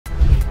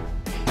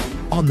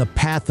On the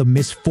path of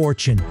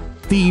misfortune,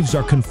 thieves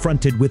are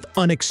confronted with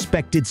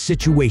unexpected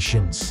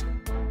situations.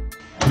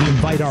 We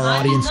invite our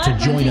audience to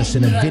join us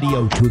in a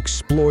video to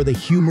explore the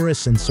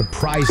humorous and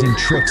surprising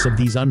tricks of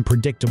these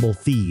unpredictable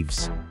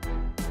thieves.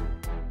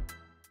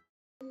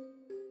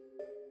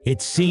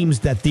 It seems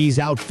that these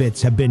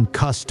outfits have been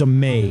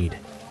custom-made,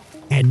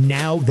 and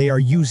now they are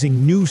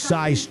using new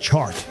size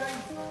chart.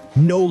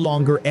 No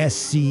longer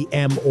SC,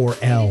 M, or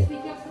L,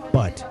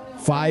 but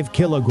 5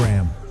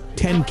 kilogram,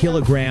 10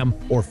 kilogram,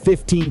 or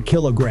 15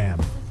 kilogram.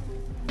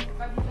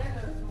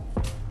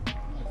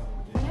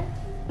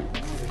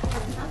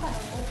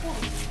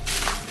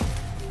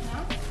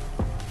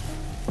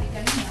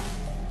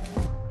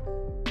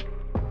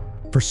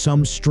 For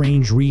some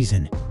strange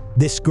reason,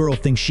 this girl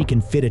thinks she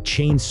can fit a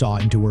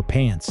chainsaw into her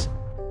pants.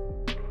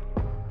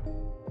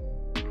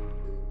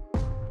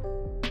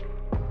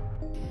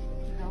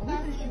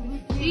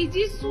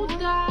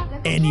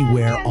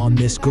 Anywhere on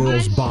this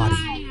girl's body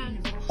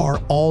are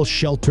all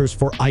shelters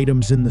for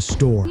items in the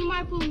store.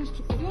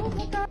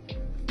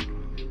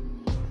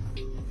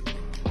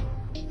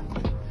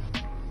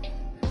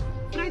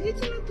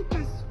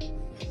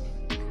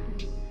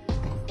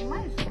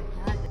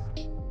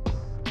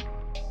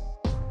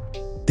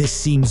 This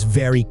seems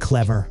very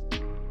clever.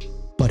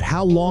 But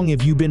how long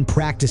have you been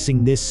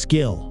practicing this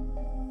skill?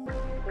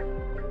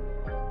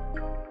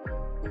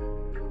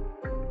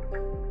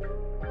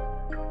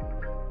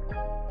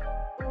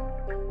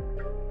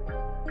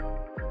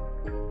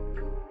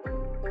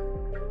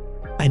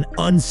 An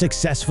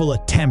unsuccessful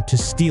attempt to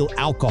steal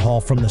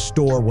alcohol from the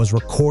store was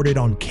recorded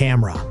on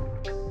camera.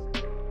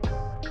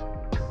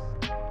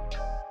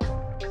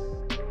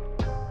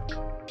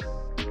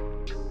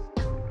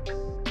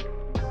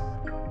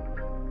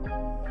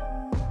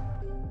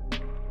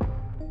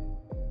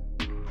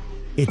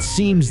 It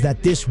seems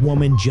that this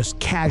woman just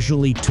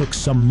casually took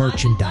some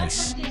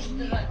merchandise.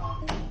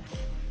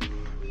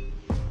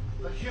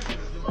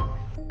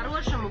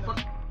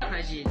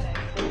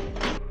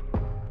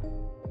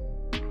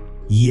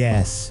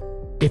 Yes,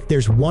 if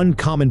there's one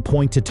common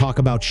point to talk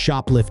about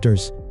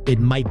shoplifters, it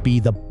might be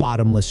the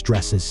bottomless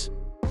dresses.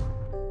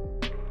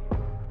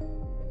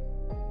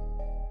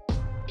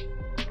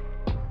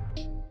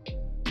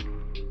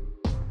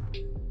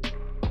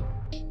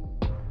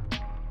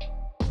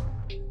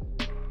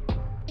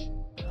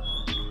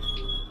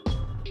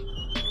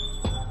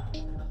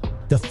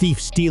 The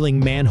thief stealing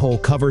manhole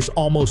covers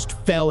almost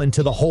fell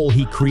into the hole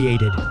he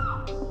created.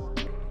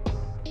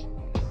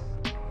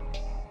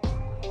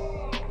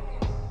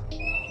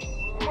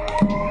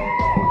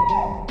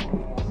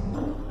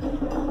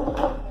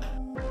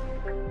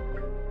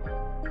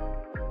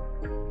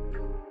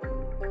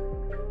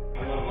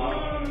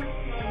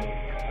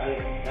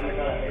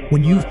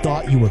 When you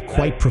thought you were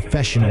quite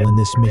professional in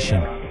this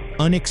mission,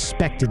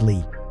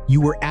 unexpectedly, you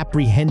were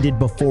apprehended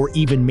before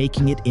even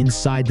making it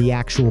inside the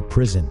actual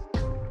prison.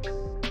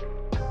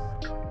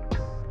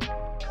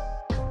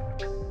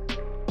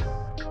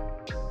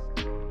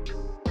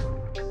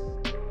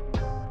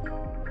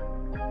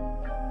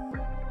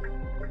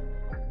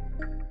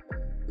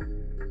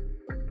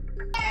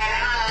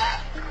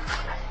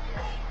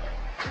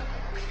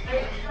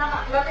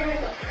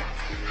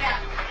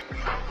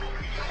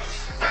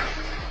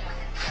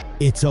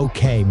 It's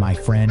okay, my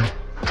friend.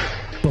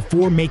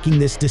 Before making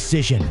this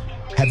decision,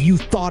 have you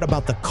thought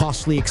about the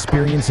costly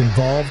experience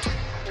involved?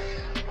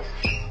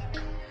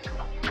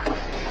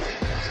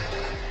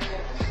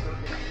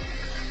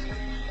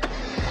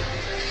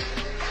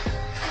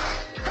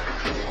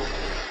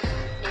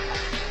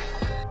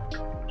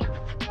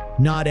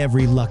 Not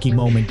every lucky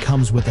moment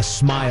comes with a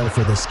smile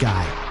for this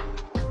guy.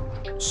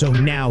 So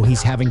now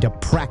he's having to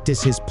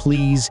practice his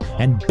pleas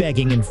and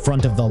begging in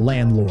front of the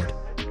landlord.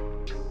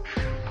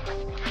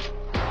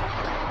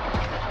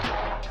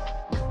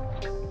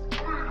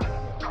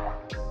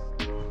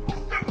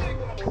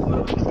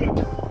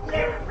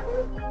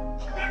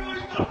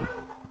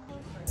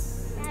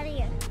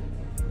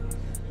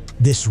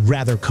 This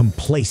rather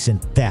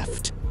complacent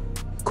theft,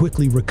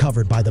 quickly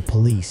recovered by the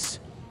police.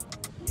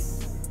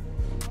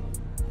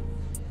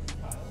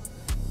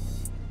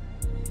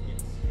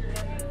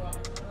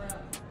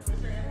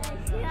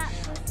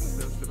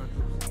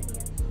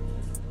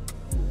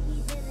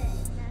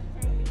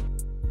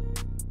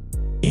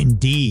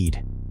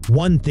 Indeed,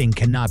 one thing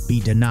cannot be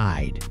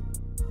denied.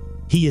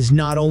 He is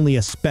not only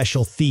a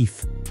special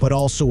thief, but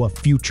also a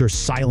future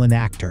silent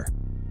actor.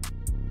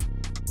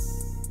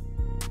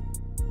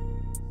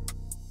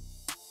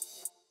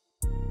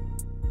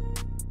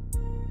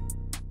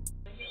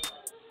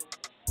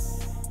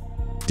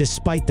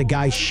 Despite the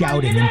guy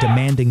shouting and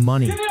demanding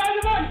money,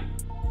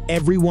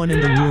 everyone in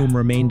the room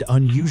remained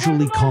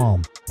unusually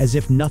calm, as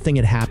if nothing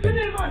had happened.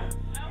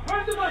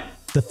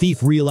 The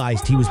thief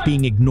realized he was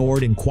being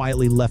ignored and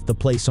quietly left the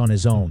place on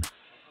his own.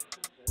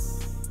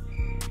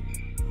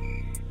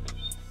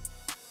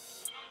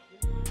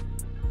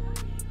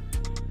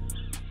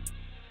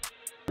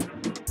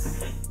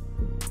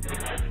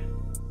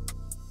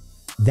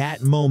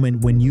 That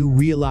moment when you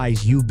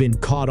realize you've been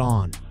caught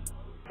on.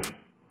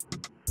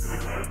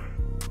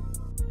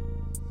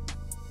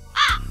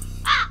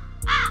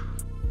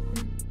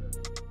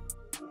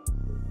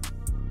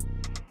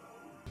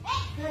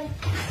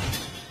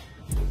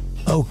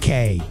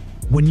 Okay,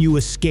 when you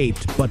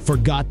escaped but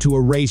forgot to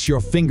erase your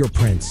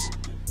fingerprints.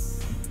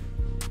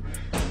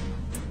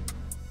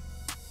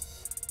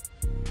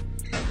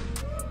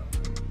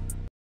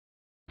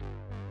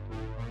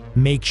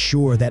 Make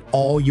sure that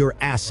all your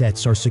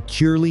assets are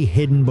securely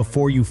hidden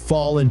before you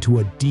fall into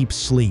a deep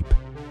sleep.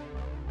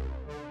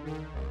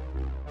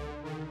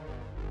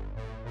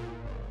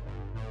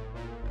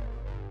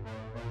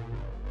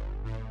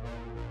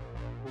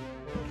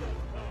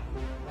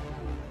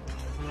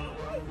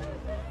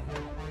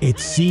 It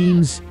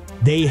seems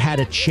they had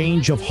a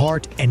change of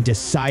heart and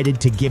decided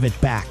to give it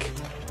back.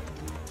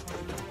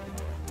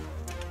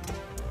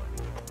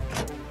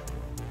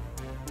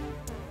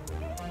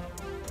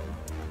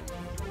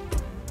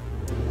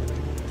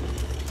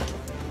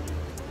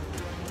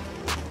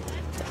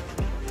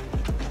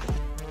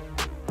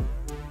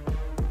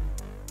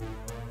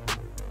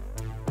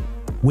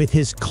 With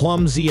his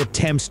clumsy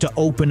attempts to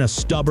open a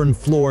stubborn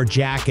floor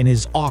jack and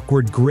his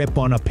awkward grip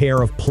on a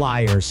pair of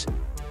pliers,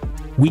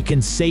 we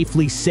can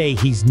safely say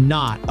he's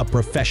not a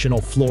professional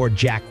floor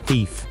jack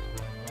thief.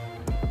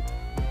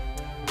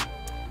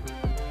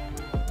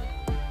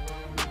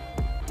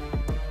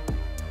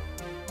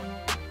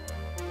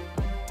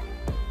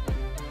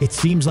 It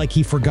seems like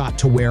he forgot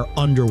to wear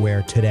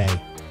underwear today.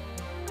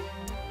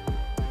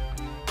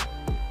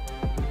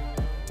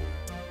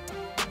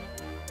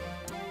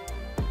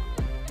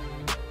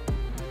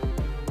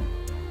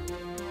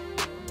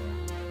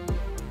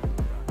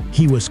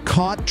 He was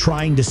caught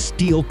trying to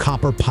steal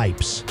copper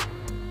pipes.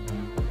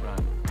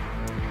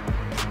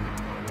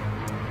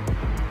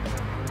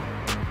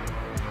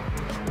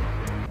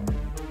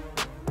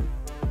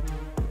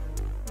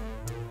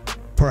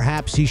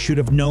 Perhaps he should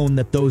have known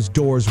that those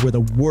doors were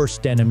the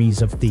worst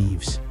enemies of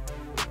thieves.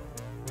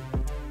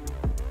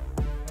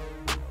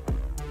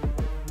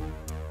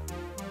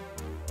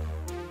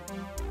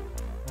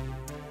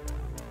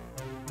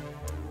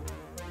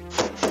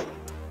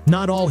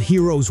 Not all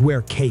heroes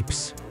wear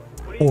capes,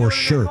 or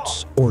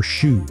shirts, or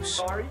shoes.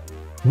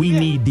 We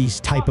need these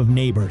type of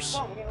neighbors.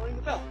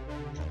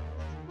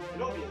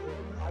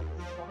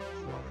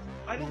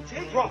 I don't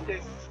take it. Drop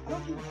this. I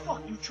don't give a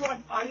fuck. You try.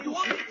 I do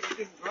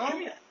anything, bro. Come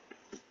here.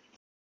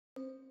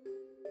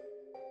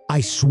 I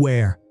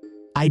swear,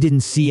 I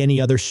didn't see any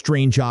other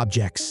strange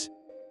objects.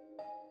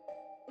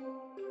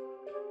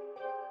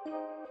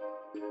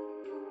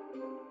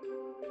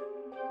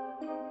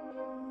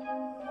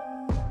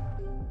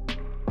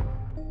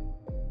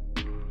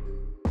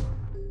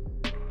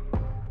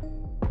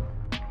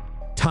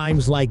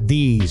 Times like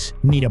these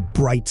need a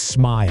bright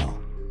smile.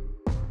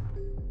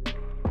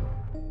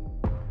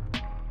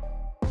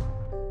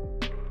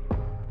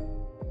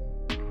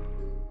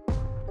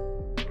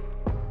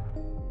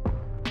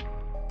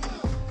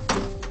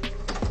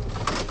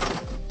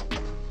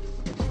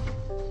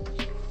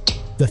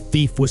 The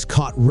thief was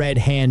caught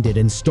red-handed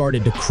and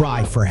started to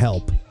cry for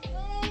help.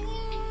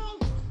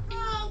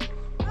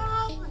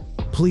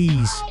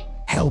 Please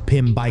help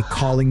him by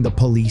calling the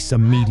police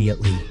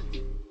immediately.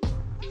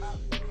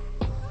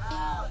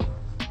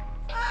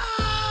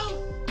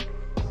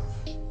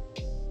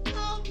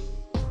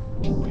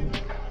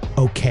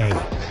 Okay,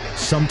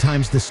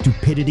 sometimes the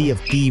stupidity of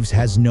thieves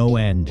has no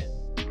end.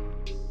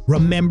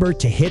 Remember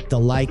to hit the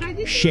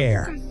like,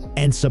 share,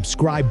 and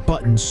subscribe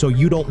buttons so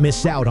you don't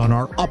miss out on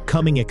our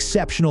upcoming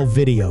exceptional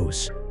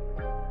videos.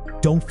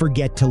 Don't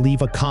forget to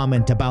leave a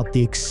comment about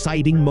the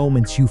exciting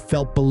moments you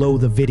felt below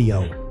the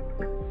video.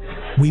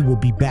 We will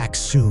be back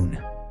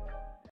soon.